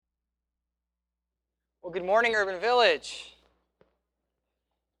Well, good morning, Urban Village.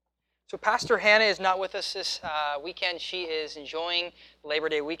 So Pastor Hannah is not with us this weekend. She is enjoying Labor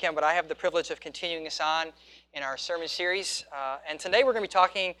Day weekend, but I have the privilege of continuing us on in our sermon series. And today we're going to be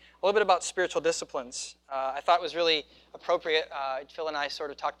talking a little bit about spiritual disciplines. I thought it was really appropriate. Phil and I sort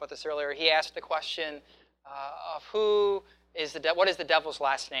of talked about this earlier. He asked the question of what is the devil's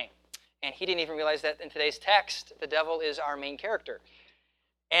last name? And he didn't even realize that in today's text, the devil is our main character.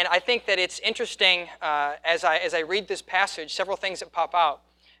 And I think that it's interesting as I read this passage, several things that pop out.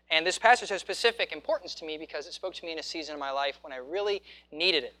 And this passage has specific importance to me because it spoke to me in a season of my life when I really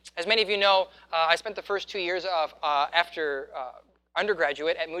needed it. As many of you know, I spent the first 2 years after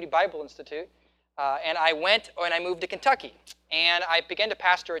undergraduate at Moody Bible Institute. And I moved to Kentucky. And I began to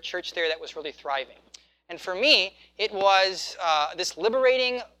pastor a church there that was really thriving. And for me, it was this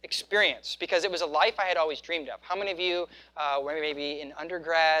liberating experience because it was a life I had always dreamed of. How many of you were maybe in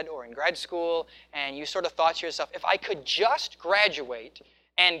undergrad or in grad school and you sort of thought to yourself, if I could just graduate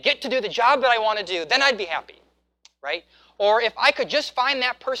and get to do the job that I want to do, then I'd be happy, right? Or if I could just find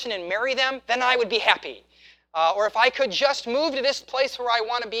that person and marry them, then I would be happy. Or if I could just move to this place where I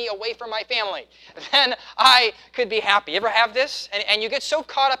want to be away from my family, then I could be happy. Ever have this? And you get so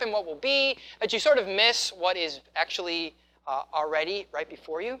caught up in what will be that you sort of miss what is actually already right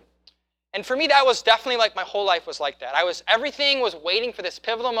before you. And for me, that was definitely like my whole life was like that. Everything was waiting for this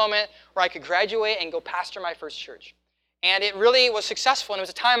pivotal moment where I could graduate and go pastor my first church. And it really was successful. And it was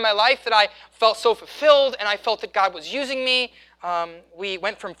a time in my life that I felt so fulfilled and I felt that God was using me. We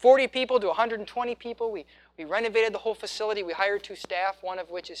went from 40 people to 120 people. We renovated the whole facility. We hired 2 staff, one of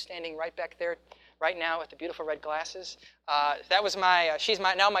which is standing right back there right now with the beautiful red glasses. That was she's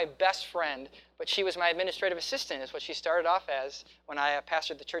now my best friend, but she was my administrative assistant is what she started off as when I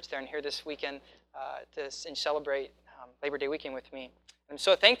pastored the church there and here this weekend to celebrate Labor Day weekend with me. I'm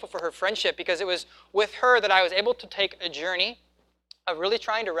so thankful for her friendship because it was with her that I was able to take a journey of really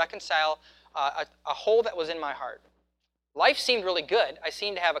trying to reconcile a hole that was in my heart. Life seemed really good. I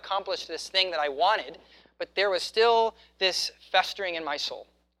seemed to have accomplished this thing that I wanted, but there was still this festering in my soul.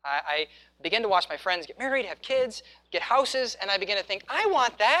 I began to watch my friends get married, have kids, get houses, and I began to think, I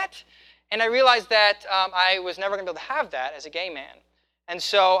want that. And I realized that I was never going to be able to have that as a gay man. And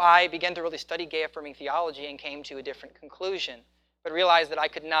so I began to really study gay-affirming theology and came to a different conclusion, but realized that I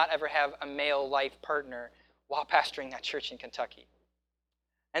could not ever have a male life partner while pastoring that church in Kentucky.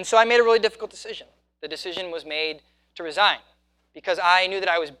 And so I made a really difficult decision. The decision was made to resign because I knew that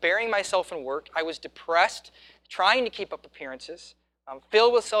I was burying myself in work. I was depressed, trying to keep up appearances,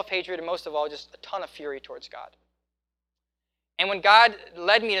 filled with self-hatred, and most of all, just a ton of fury towards God. And when God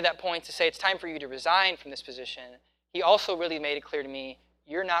led me to that point to say, it's time for you to resign from this position, he also really made it clear to me,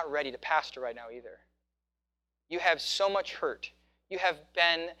 you're not ready to pastor right now either. You have so much hurt. You have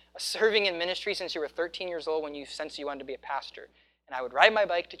been serving in ministry since you were 13 years old when you sensed you wanted to be a pastor. And I would ride my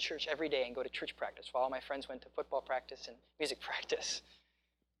bike to church every day and go to church practice while all my friends went to football practice and music practice.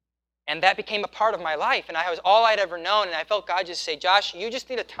 And that became a part of my life. And I was all I'd ever known. And I felt God just say, Josh, you just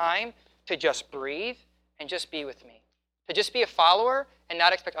need a time to just breathe and just be with me. To just be a follower and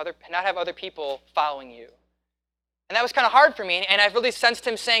not have other people following you. And that was kind of hard for me, and I've really sensed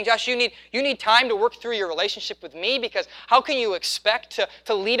him saying, Josh, you need time to work through your relationship with me because how can you expect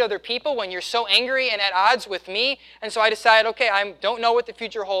to lead other people when you're so angry and at odds with me? And so I decided, okay, I don't know what the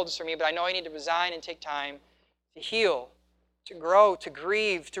future holds for me, but I know I need to resign and take time to heal, to grow, to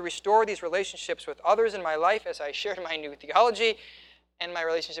grieve, to restore these relationships with others in my life as I shared my new theology and my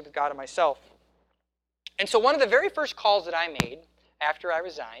relationship with God and myself. And so one of the very first calls that I made after I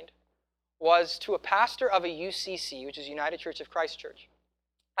resigned was to a pastor of a UCC, which is United Church of Christ Church.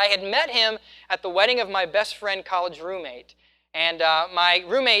 I had met him at the wedding of my best friend, college roommate. And my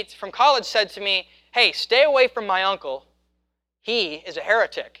roommate from college said to me, hey, stay away from my uncle. He is a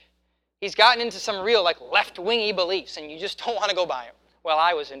heretic. He's gotten into some real left-wingy beliefs, and you just don't want to go by him. Well,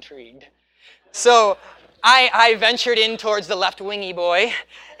 I was intrigued. So I ventured in towards the left-wingy boy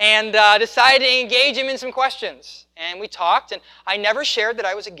and decided to engage him in some questions. And we talked, and I never shared that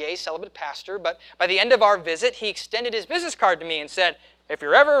I was a gay celibate pastor, but by the end of our visit, he extended his business card to me and said, if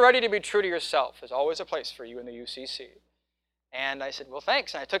you're ever ready to be true to yourself, there's always a place for you in the UCC. And I said, well,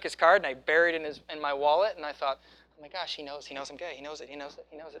 thanks. And I took his card, and I buried it in my wallet, and I thought, oh my gosh, he knows I'm gay. He knows it.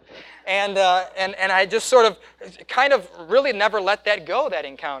 And I just sort of kind of really never let that go, that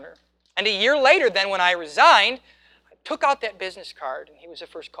encounter. And a year later then, when I resigned, I took out that business card, and he was the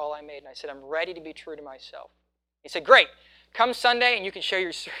first call I made, and I said, I'm ready to be true to myself. He said, great, come Sunday and you can share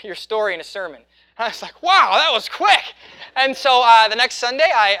your story in a sermon. And I was like, wow, that was quick. And so the next Sunday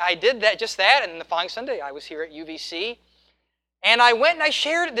I did just that, and the following Sunday I was here at UVC. And I went and I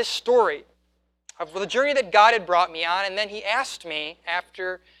shared this story of the journey that God had brought me on. And then he asked me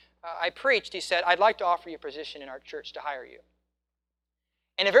after I preached, he said, I'd like to offer you a position in our church to hire you.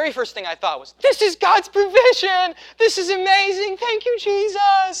 And the very first thing I thought was, this is God's provision. This is amazing. Thank you,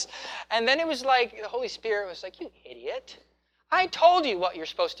 Jesus. And then it was like, the Holy Spirit was like, you idiot. I told you what you're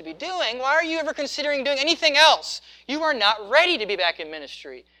supposed to be doing. Why are you ever considering doing anything else? You are not ready to be back in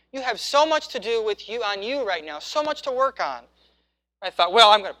ministry. You have so much to do with you on you right now, so much to work on. I thought,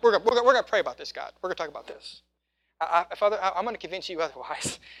 well, we're going to pray about this, God. We're going to talk about this. Father, I'm going to convince you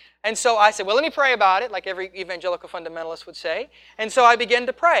otherwise. And so I said, well, let me pray about it, like every evangelical fundamentalist would say. And so I began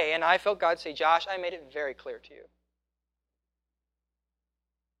to pray, and I felt God say, Josh, I made it very clear to you.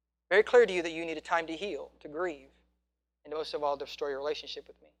 Very clear to you that you need a time to heal, to grieve, and most of all, to restore your relationship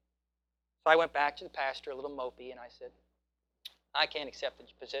with me. So I went back to the pastor, a little mopey, and I said, I can't accept the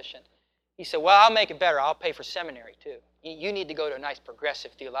position. He said, well, I'll make it better. I'll pay for seminary, too. You need to go to a nice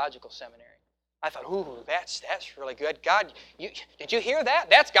progressive theological seminary. I thought, ooh, that's really good. God, did you hear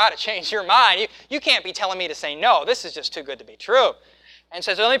that? That's got to change your mind. You can't be telling me to say no. This is just too good to be true. And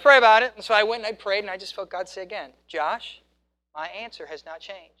so let me pray about it. And so I went and I prayed, and I just felt God say again, Josh, my answer has not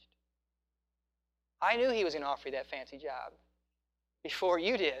changed. I knew he was going to offer you that fancy job before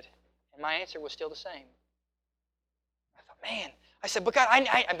you did, and my answer was still the same. I thought, man. I said, but God,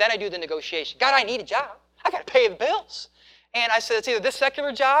 and then I do the negotiation. God, I need a job. I got to pay the bills. And I said, it's either this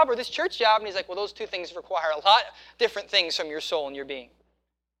secular job or this church job. And he's like, well, those two things require a lot of different things from your soul and your being.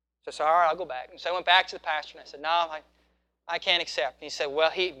 So I said, all right, I'll go back. And so I went back to the pastor and I said, no, I can't accept. And he said, well,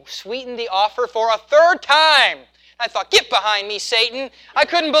 he sweetened the offer for a third time. I thought, get behind me, Satan. I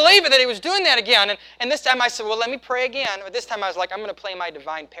couldn't believe it that he was doing that again. And this time I said, well, let me pray again. But this time I was like, I'm going to play my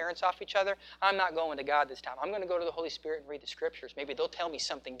divine parents off each other. I'm not going to God this time. I'm going to go to the Holy Spirit and read the Scriptures. Maybe they'll tell me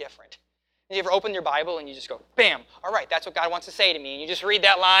something different. You ever open your Bible and you just go, bam, all right, that's what God wants to say to me. And you just read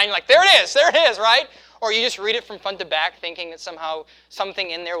that line like, there it is, right? Or you just read it from front to back thinking that somehow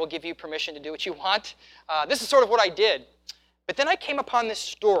something in there will give you permission to do what you want. This is sort of what I did. But then I came upon this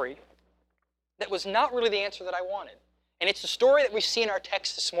story that was not really the answer that I wanted. And it's the story that we see in our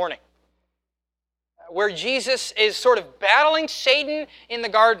text this morning, where Jesus is sort of battling Satan in the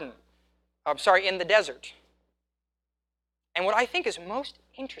in the desert. And what I think is most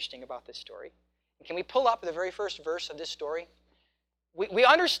interesting about this story, and can we pull up the very first verse of this story? We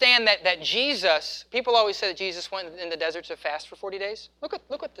understand that Jesus, people always say that Jesus went in the desert to fast for 40 days. Look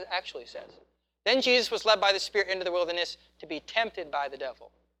what it actually says. Then Jesus was led by the Spirit into the wilderness to be tempted by the devil.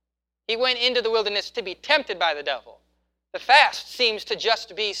 He went into the wilderness to be tempted by the devil. The fast seems to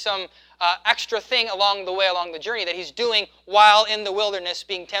just be some extra thing along the journey that he's doing while in the wilderness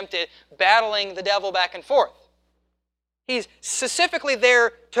being tempted, battling the devil back and forth. He's specifically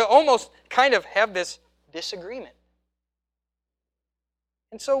there to almost kind of have this disagreement.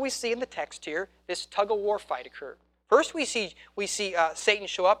 And so we see in the text here this tug-of-war fight occur. First we see Satan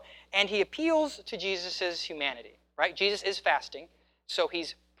show up, and he appeals to Jesus' humanity. Right? Jesus is fasting, so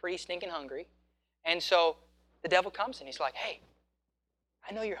he's pretty stinking hungry. And so the devil comes and he's like, hey,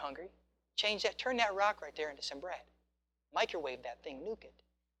 I know you're hungry. Turn that rock right there into some bread. Microwave that thing, nuke it.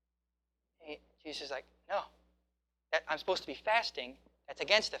 And Jesus is like, no. I'm supposed to be fasting. That's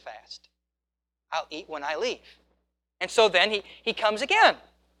against the fast. I'll eat when I leave. And so then he comes again.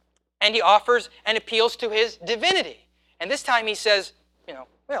 And he offers and appeals to his divinity. And this time he says,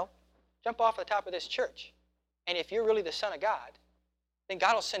 well, jump off the top of this church. And if you're really the Son of God, then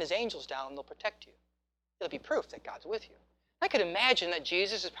God will send his angels down and they'll protect you. It'll be proof that God's with you. I could imagine that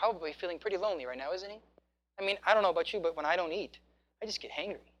Jesus is probably feeling pretty lonely right now, isn't he? I mean, I don't know about you, but when I don't eat, I just get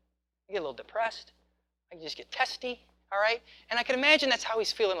hangry. I get a little depressed. I just get testy, all right? And I can imagine that's how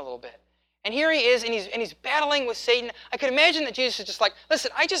he's feeling a little bit. And here he is, and he's battling with Satan. I could imagine that Jesus is just like,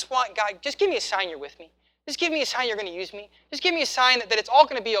 listen, I just want God, just give me a sign you're with me. Just give me a sign you're going to use me. Just give me a sign that it's all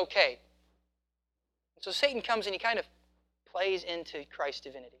going to be okay. And so Satan comes and he kind of plays into Christ's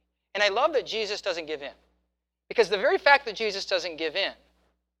divinity. And I love that Jesus doesn't give in. Because the very fact that Jesus doesn't give in,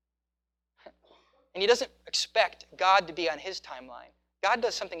 and he doesn't expect God to be on his timeline, God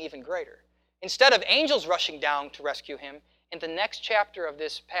does something even greater. Instead of angels rushing down to rescue him, in the next chapter of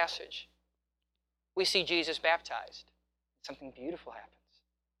this passage, we see Jesus baptized. Something beautiful happens.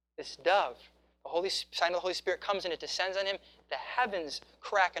 This dove, the sign of the Holy Spirit comes and it descends on him. The heavens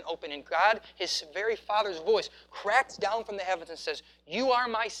crack and open, and God, his very Father's voice, cracks down from the heavens and says, you are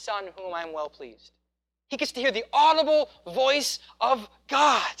my Son whom I am well pleased. He gets to hear the audible voice of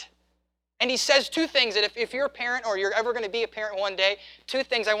God. And he says two things that if you're a parent or you're ever going to be a parent one day, two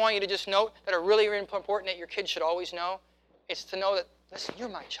things I want you to just note that are really, really important that your kids should always know. It's to know that, listen, you're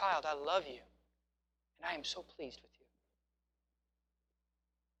my child. I love you. And I am so pleased with you.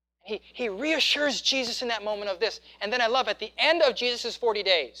 And He reassures Jesus in that moment of this. And then I love at the end of Jesus' 40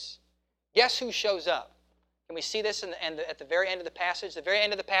 days, guess who shows up? Can we see this at the very end of the passage? The very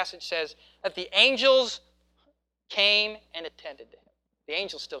end of the passage says that the angels came and attended to him. The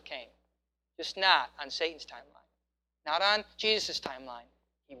angels still came, just not on Satan's timeline, not on Jesus' timeline.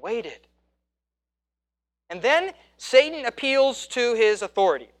 He waited. And then Satan appeals to his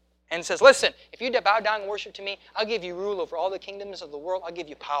authority and says, listen, if you bow down and worship to me, I'll give you rule over all the kingdoms of the world. I'll give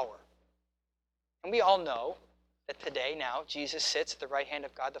you power. And we all know that today, now, Jesus sits at the right hand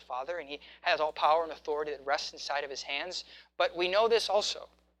of God the Father, and he has all power and authority that rests inside of his hands. But we know this also.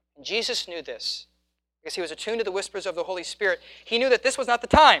 And Jesus knew this because he was attuned to the whispers of the Holy Spirit. He knew that this was not the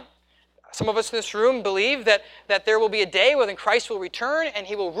time. Some of us in this room believe that there will be a day when Christ will return and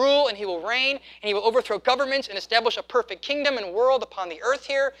he will rule and he will reign and he will overthrow governments and establish a perfect kingdom and world upon the earth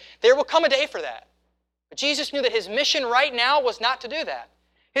here. There will come a day for that. But Jesus knew that his mission right now was not to do that.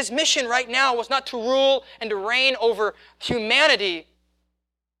 His mission right now was not to rule and to reign over humanity,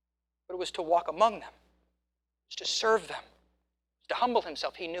 but it was to walk among them. It was to serve them. It was to humble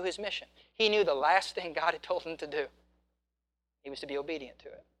himself. He knew his mission. He knew the last thing God had told him to do. He was to be obedient to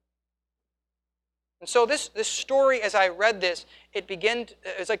it. And so this story, as I read this,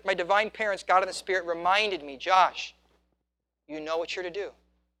 it's like my divine parents, God and the Spirit, reminded me, Josh, you know what you're to do.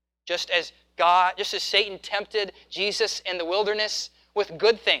 Just as Satan tempted Jesus in the wilderness with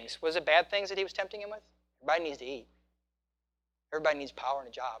good things. Was it bad things that he was tempting him with? Everybody needs to eat. Everybody needs power and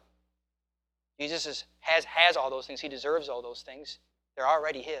a job. Jesus has all those things. He deserves all those things. They're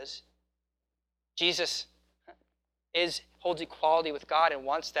already his. Jesus holds equality with God and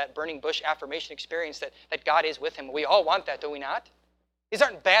wants that burning bush affirmation experience that God is with him. We all want that, do we not? These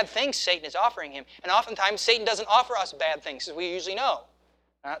aren't bad things Satan is offering him. And oftentimes Satan doesn't offer us bad things, as we usually know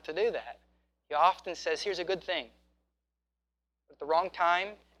not to do that. He often says, here's a good thing. At the wrong time,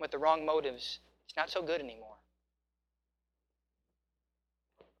 with the wrong motives, it's not so good anymore.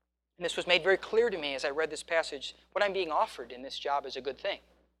 And this was made very clear to me as I read this passage. What I'm being offered in this job is a good thing.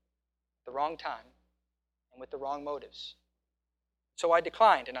 At the wrong time and with the wrong motives. So I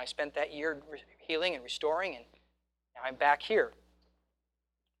declined, and I spent that year healing and restoring, and now I'm back here.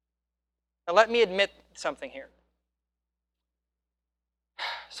 Now let me admit something here.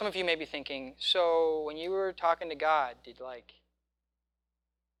 Some of you may be thinking, so when you were talking to God, is there like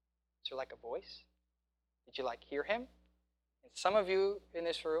a voice? Did you hear him? And some of you in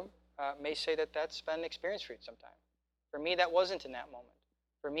this room may say that that's been an experience for you sometime. For me, that wasn't in that moment.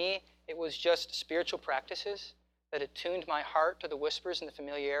 For me, it was just spiritual practices that attuned my heart to the whispers and the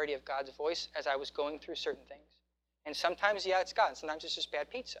familiarity of God's voice as I was going through certain things. And sometimes, yeah, it's God, and sometimes it's just bad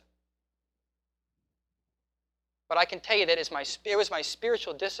pizza. But I can tell you that it was my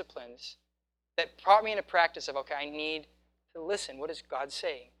spiritual disciplines that brought me into practice of, okay, I need to listen. What is God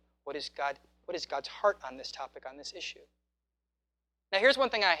saying? What is God's heart on this topic, on this issue? Now, here's one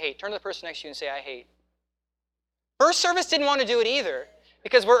thing I hate. Turn to the person next to you and say, I hate. First Service didn't want to do it either,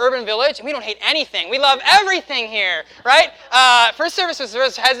 because we're Urban Village and we don't hate anything. We love everything here, right? First Service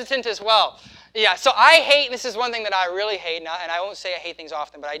was hesitant as well. Yeah, so I hate, and this is one thing that I really hate, and I won't say I hate things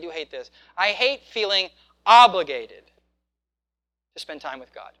often, but I do hate this. I hate feeling obligated to spend time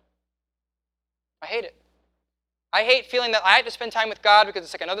with God. I hate it. I hate feeling that I have to spend time with God because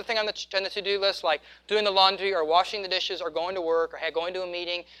it's like another thing on the to-do list, like doing the laundry or washing the dishes or going to work or going to a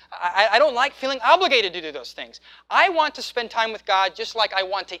meeting. I don't like feeling obligated to do those things. I want to spend time with God just like I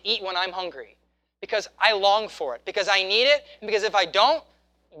want to eat when I'm hungry because I long for it, because I need it, and because if I don't,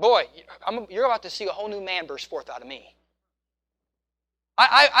 boy, you're about to see a whole new man burst forth out of me.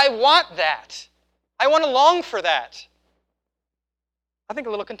 I want that. I want to long for that. I think a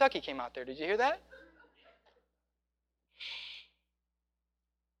little Kentucky came out there. Did you hear that?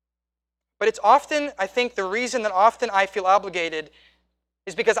 But it's often, I think the reason that often I feel obligated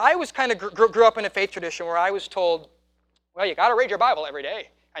is because I was kind of grew up in a faith tradition where I was told, well, you got to read your Bible every day,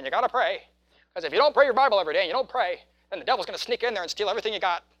 and you got to pray. Because if you don't pray your Bible every day and you don't pray, then the devil's going to sneak in there and steal everything you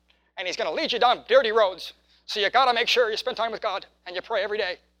got. And he's going to lead you down dirty roads. So you got to make sure you spend time with God and you pray every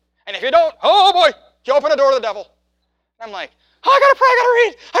day. And if you don't, oh boy, you open the door to the devil. And I'm like, oh, I got to pray, I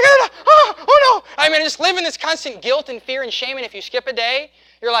got to read, oh no. I mean, I just live in this constant guilt and fear and shame. And if you skip a day,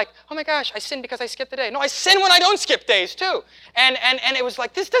 you're like, oh my gosh, I sinned because I skipped a day. No, I sin when I don't skip days too. And it was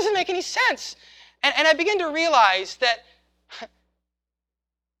like, this doesn't make any sense. And I began to realize that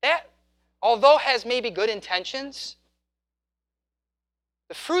although has maybe good intentions,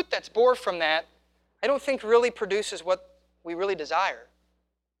 the fruit that's born from that, I don't think really produces what we really desire.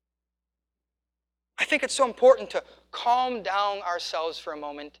 I think it's so important to calm down ourselves for a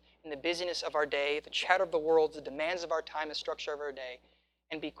moment in the busyness of our day, the chatter of the world, the demands of our time, the structure of our day,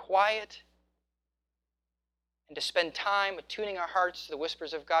 and be quiet and to spend time attuning our hearts to the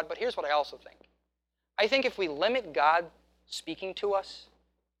whispers of God. But here's what I also think. I think if we limit God speaking to us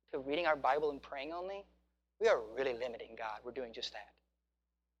to reading our Bible and praying only, we are really limiting God. We're doing just that.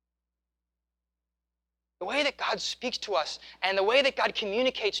 The way that God speaks to us and the way that God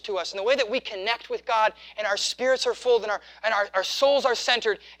communicates to us and the way that we connect with God and our spirits are full and our souls are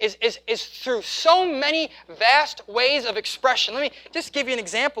centered is through so many vast ways of expression. Let me just give you an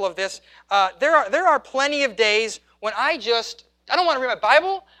example of this. There are plenty of days when I don't want to read my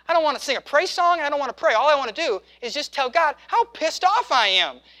Bible, I don't want to sing a praise song, and I don't want to pray. All I want to do is just tell God how pissed off I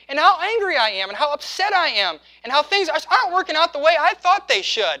am and how angry I am and how upset I am and how things aren't working out the way I thought they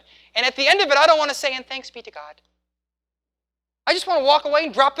should. And at the end of it, I don't want to say, and thanks be to God. I just want to walk away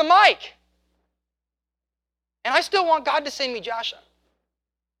and drop the mic. And I still want God to say to me, Josh,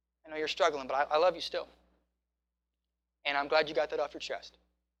 I know you're struggling, but I love you still. And I'm glad you got that off your chest.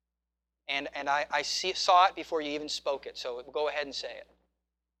 And I saw it before you even spoke it, so go ahead and say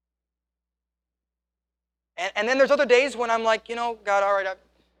it. And then there's other days when I'm like, God, all right,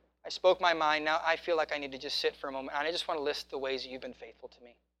 I spoke my mind. Now I feel like I need to just sit for a moment, and I just want to list the ways that you've been faithful to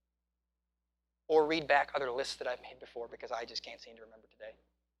me. Or read back other lists that I've made before because I just can't seem to remember today.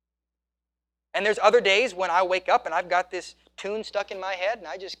 And there's other days when I wake up and I've got this tune stuck in my head and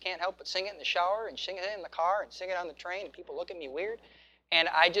I just can't help but sing it in the shower and sing it in the car and sing it on the train and people look at me weird. And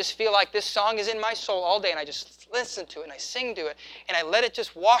I just feel like this song is in my soul all day and I just listen to it and I sing to it and I let it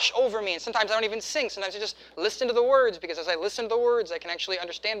just wash over me. And sometimes I don't even sing. Sometimes I just listen to the words because as I listen to the words, I can actually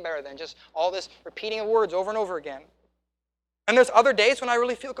understand better than just all this repeating of words over and over again. And there's other days when I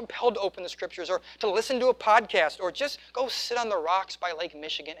really feel compelled to open the Scriptures or to listen to a podcast or just go sit on the rocks by Lake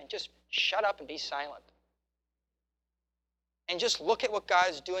Michigan and just shut up and be silent. And just look at what God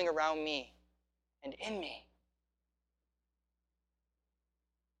is doing around me and in me.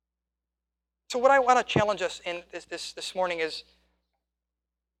 So what I want to challenge us in this morning is,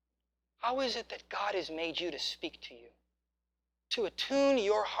 how is it that God has made you to speak to you? To attune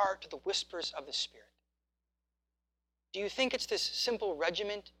your heart to the whispers of the Spirit? Do you think it's this simple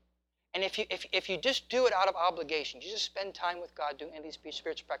regiment? And if you just do it out of obligation, you just spend time with God doing these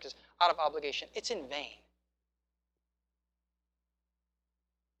spiritual practices out of obligation, it's in vain.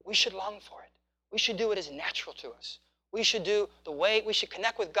 We should long for it. We should do it as natural to us. We should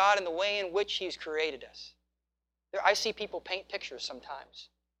connect with God in the way in which He's created us. I see people paint pictures sometimes.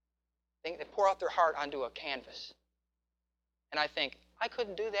 They pour out their heart onto a canvas. And I think, I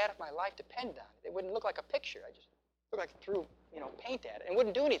couldn't do that if my life depended on it. It wouldn't look like a picture. I just look like I threw paint at it. It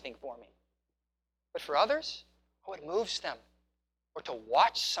wouldn't do anything for me. But for others, it moves them. Or to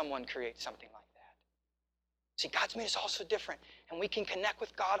watch someone create something like that. See, God's made us all so different. And we can connect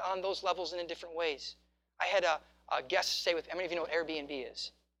with God on those levels and in different ways. I had a guest stay with, how many of you know what Airbnb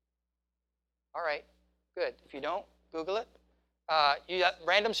is? All right, good. If you don't, Google it. You let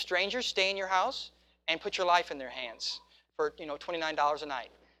random strangers stay in your house and put your life in their hands for $29 a night.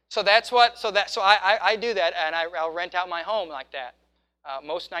 So I do that, and I'll rent out my home like that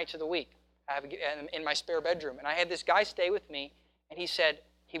most nights of the week. I have in my spare bedroom, and I had this guy stay with me, and he said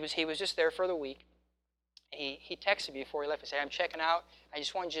he was just there for the week. He texted me before he left. He said, "I'm checking out. I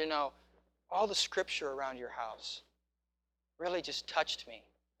just wanted you to know all the scripture around your house really just touched me.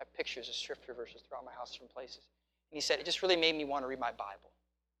 I have pictures of scripture verses throughout my house from places." And he said it just really made me want to read my Bible.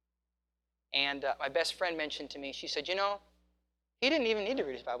 And my best friend mentioned to me, she said, he didn't even need to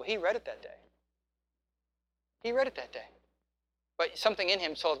read his Bible. He read it that day. He read it that day. But something in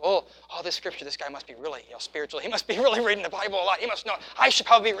him told, this scripture, this guy must be really spiritual. He must be really reading the Bible a lot. He must know. I should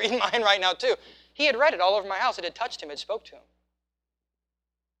probably be reading mine right now too. He had read it all over my house. It had touched him. It spoke to him.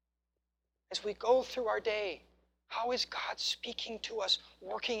 As we go through our day, how is God speaking to us,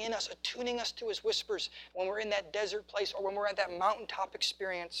 working in us, attuning us to His whispers when we're in that desert place or when we're at that mountaintop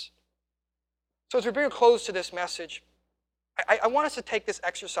experience? So as we bring a close to this message, I want us to take this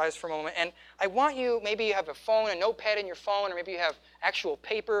exercise for a moment, and I want you, maybe you have a phone, a notepad in your phone, or maybe you have actual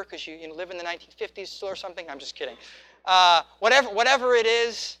paper because you live in the 1950s still or something. I'm just kidding. Whatever it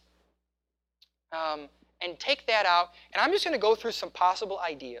is, and take that out, and I'm just going to go through some possible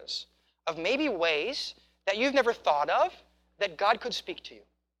ideas of maybe ways that you've never thought of that God could speak to you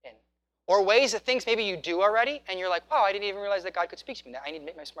in. Or ways that things maybe you do already, and you're like, wow, I didn't even realize that God could speak to me. I need to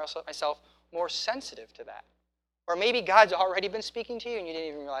make myself more sensitive to that. Or maybe God's already been speaking to you and you didn't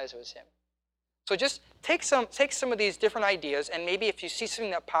even realize it was Him. So just take some of these different ideas, and maybe if you see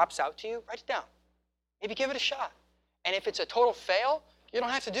something that pops out to you, write it down. Maybe give it a shot. And if it's a total fail, you don't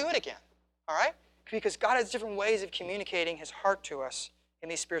have to do it again. All right? Because God has different ways of communicating His heart to us in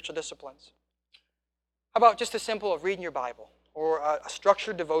these spiritual disciplines. How about just the simple of reading your Bible? or a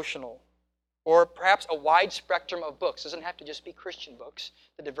structured devotional, or perhaps a wide spectrum of books. It doesn't have to just be Christian books.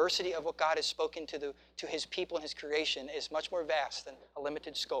 The diversity of what God has spoken to His people and His creation is much more vast than a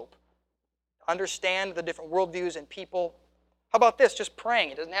limited scope. Understand the different worldviews and people. How about this? Just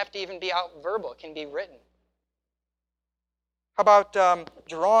praying. It doesn't have to even be out verbal. It can be written. How about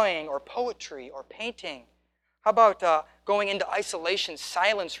drawing or poetry or painting? How about going into isolation,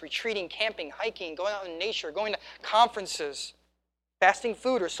 silence, retreating, camping, hiking, going out in nature, going to conferences, fasting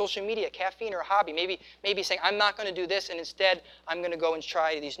food or social media, caffeine or a hobby? Maybe saying, I'm not going to do this, and instead I'm going to go and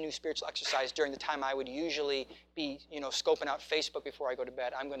try these new spiritual exercises during the time I would usually be, scoping out Facebook before I go to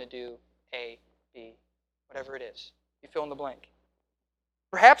bed. I'm going to do A, B, whatever it is. You fill in the blank.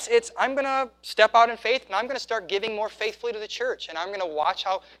 Perhaps it's, I'm going to step out in faith and I'm going to start giving more faithfully to the church, and I'm going to watch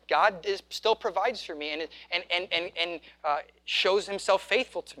how God still provides for me and shows Himself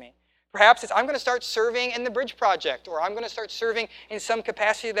faithful to me. Perhaps it's, I'm going to start serving in the Bridge Project, or I'm going to start serving in some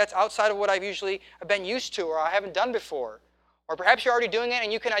capacity that's outside of what I've usually been used to or I haven't done before. Or perhaps you're already doing it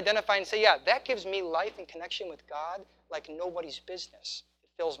and you can identify and say, yeah, that gives me life and connection with God like nobody's business. It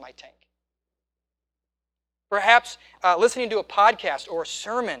fills my tank. Perhaps listening to a podcast or a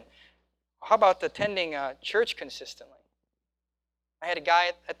sermon. How about attending church consistently? I had a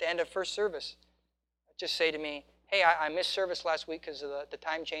guy at the end of first service just say to me, hey, I missed service last week because of the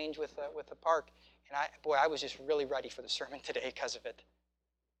time change with the park. And I was just really ready for the sermon today because of it.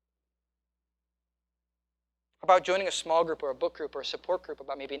 How about joining a small group or a book group or a support group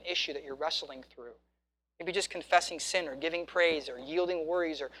about maybe an issue that you're wrestling through? Maybe just confessing sin or giving praise or yielding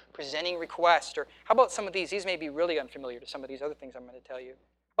worries or presenting requests. Or how about some of these? These may be really unfamiliar to some of these other things I'm going to tell you.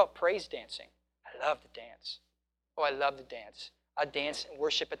 How about praise dancing? I love to dance. Oh, I love to dance. I dance and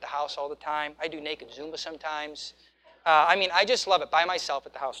worship at the house all the time. I do naked Zumba sometimes. I just love it by myself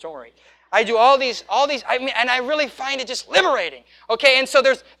at the house. Don't worry. I do all these. And I really find it just liberating. Okay, and so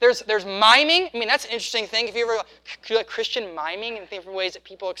there's miming. That's an interesting thing. If you ever like Christian miming and different ways that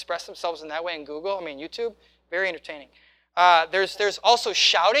people express themselves in that way in Google, YouTube, very entertaining. There's also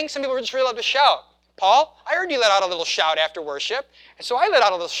shouting. Some people just really love to shout. Paul, I heard you let out a little shout after worship, and so I let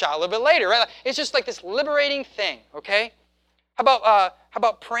out a little shout a little bit later. Right? It's just like this liberating thing. Okay. How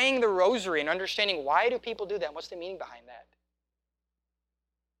about praying the rosary and understanding why do people do that? What's the meaning behind that?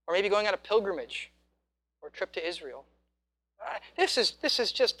 Or maybe going on a pilgrimage or a trip to Israel. This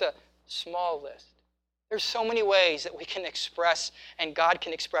is just a small list. There's so many ways that we can express and God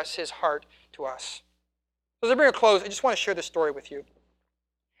can express His heart to us. So as I bring a close, I just want to share this story with you.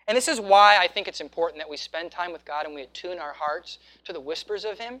 And this is why I think it's important that we spend time with God and we attune our hearts to the whispers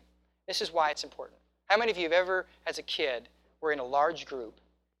of Him. This is why it's important. How many of you have ever, as a kid, were in a large group,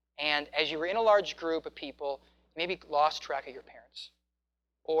 and as you were in a large group of people, you maybe lost track of your parents?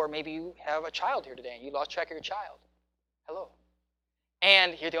 Or maybe you have a child here today and you lost track of your child. Hello.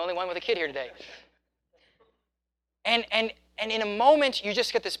 And you're the only one with a kid here today. And in a moment, you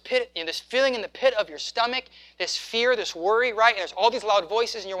just get this pit, this feeling in the pit of your stomach, this fear, this worry, right? And there's all these loud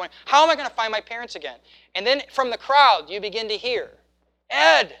voices, and you're wondering, how am I going to find my parents again? And then from the crowd, you begin to hear,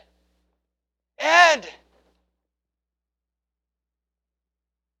 Ed! Ed!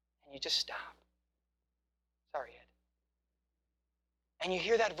 And you just stop. Sorry, Ed. And you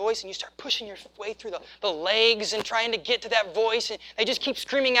hear that voice and you start pushing your way through the legs and trying to get to that voice, and they just keep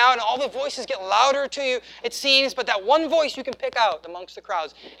screaming out, and all the voices get louder to you, it seems, but that one voice you can pick out amongst the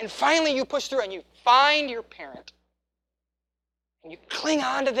crowds. And finally you push through and you find your parent. And you cling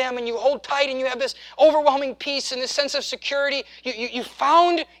on to them and you hold tight and you have this overwhelming peace and this sense of security. You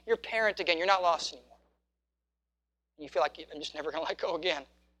found your parent again. You're not lost anymore. And you feel like I'm just never going to let go again.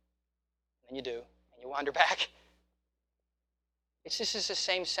 And you do. And you wander back. This is the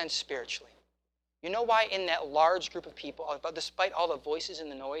same sense spiritually. You know why in that large group of people, despite all the voices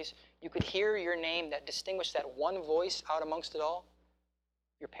and the noise, you could hear your name that distinguished that one voice out amongst it all?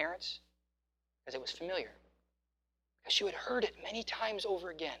 Your parents? Because it was familiar. Because you had heard it many times over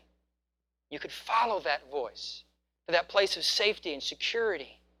again. You could follow that voice to that place of safety and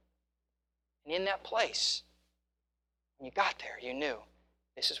security. And in that place, when you got there, you knew,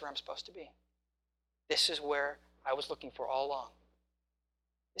 this is where I'm supposed to be. This is where I was looking for all along.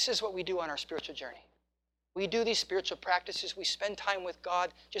 This is what we do on our spiritual journey. We do these spiritual practices. We spend time with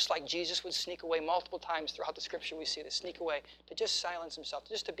God, just like Jesus would sneak away multiple times throughout the Scripture. We see this, sneak away to just silence himself,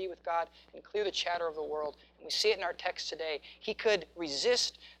 just to be with God and clear the chatter of the world. And we see it in our text today. He could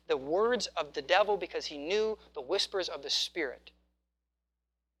resist the words of the devil because he knew the whispers of the Spirit.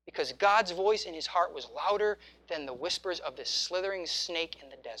 Because God's voice in his heart was louder than the whispers of this slithering snake in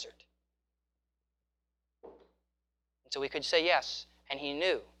the desert. And so we could say yes. And he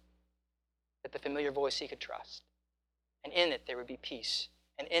knew that the familiar voice he could trust. and in it there would be peace,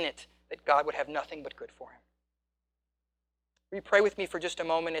 and in it that God would have nothing but good for him. Will you pray with me for just a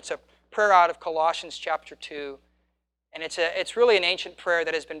moment? It's a prayer out of Colossians chapter 2. And it's really an ancient prayer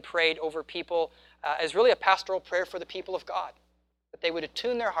that has been prayed over people as really a pastoral prayer for the people of God, that they would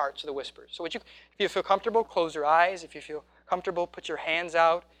attune their hearts to the whispers. So would you, if you feel comfortable, close your eyes. If you feel comfortable, put your hands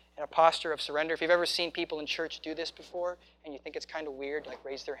out in a posture of surrender. If you've ever seen people in church do this before and you think it's kind of weird, like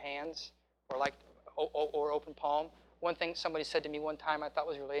raise their hands or open palm. One thing somebody said to me one time I thought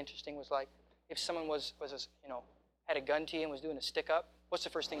was really interesting was like, if someone had a gun to you and was doing a stick up, what's the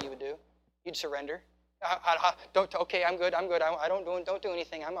first thing you would do? You'd surrender. Okay, I'm good. I don't do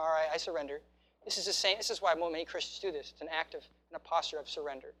anything. I'm all right. I surrender. This is the same. This is why many Christians do this. It's an act of, and a posture of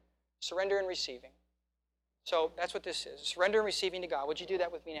surrender. Surrender and receiving. So that's what this is. Surrender and receiving to God. Would you do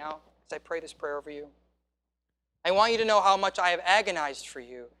that with me now as I pray this prayer over you? I want you to know how much I have agonized for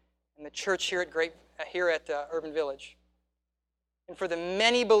you in the church here at Urban Village, and for the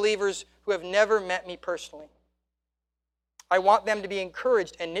many believers who have never met me personally. I want them to be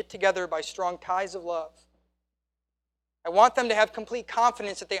encouraged and knit together by strong ties of love. I want them to have complete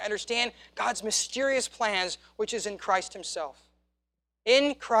confidence that they understand God's mysterious plans, which is in Christ himself.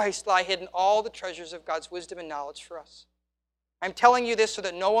 In Christ lie hidden all the treasures of God's wisdom and knowledge for us. I'm telling you this so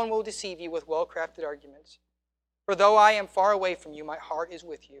that no one will deceive you with well-crafted arguments. For though I am far away from you, my heart is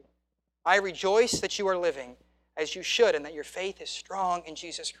with you. I rejoice that you are living as you should and that your faith is strong in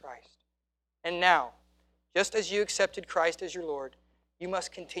Jesus Christ. And now, just as you accepted Christ as your Lord, you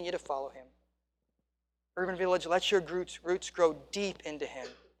must continue to follow him. Urban Village, let your roots grow deep into him.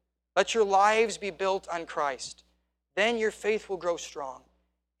 Let your lives be built on Christ. Then your faith will grow strong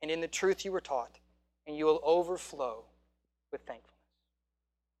and in the truth you were taught, and you will overflow with thankfulness.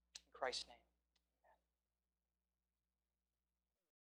 In Christ's name.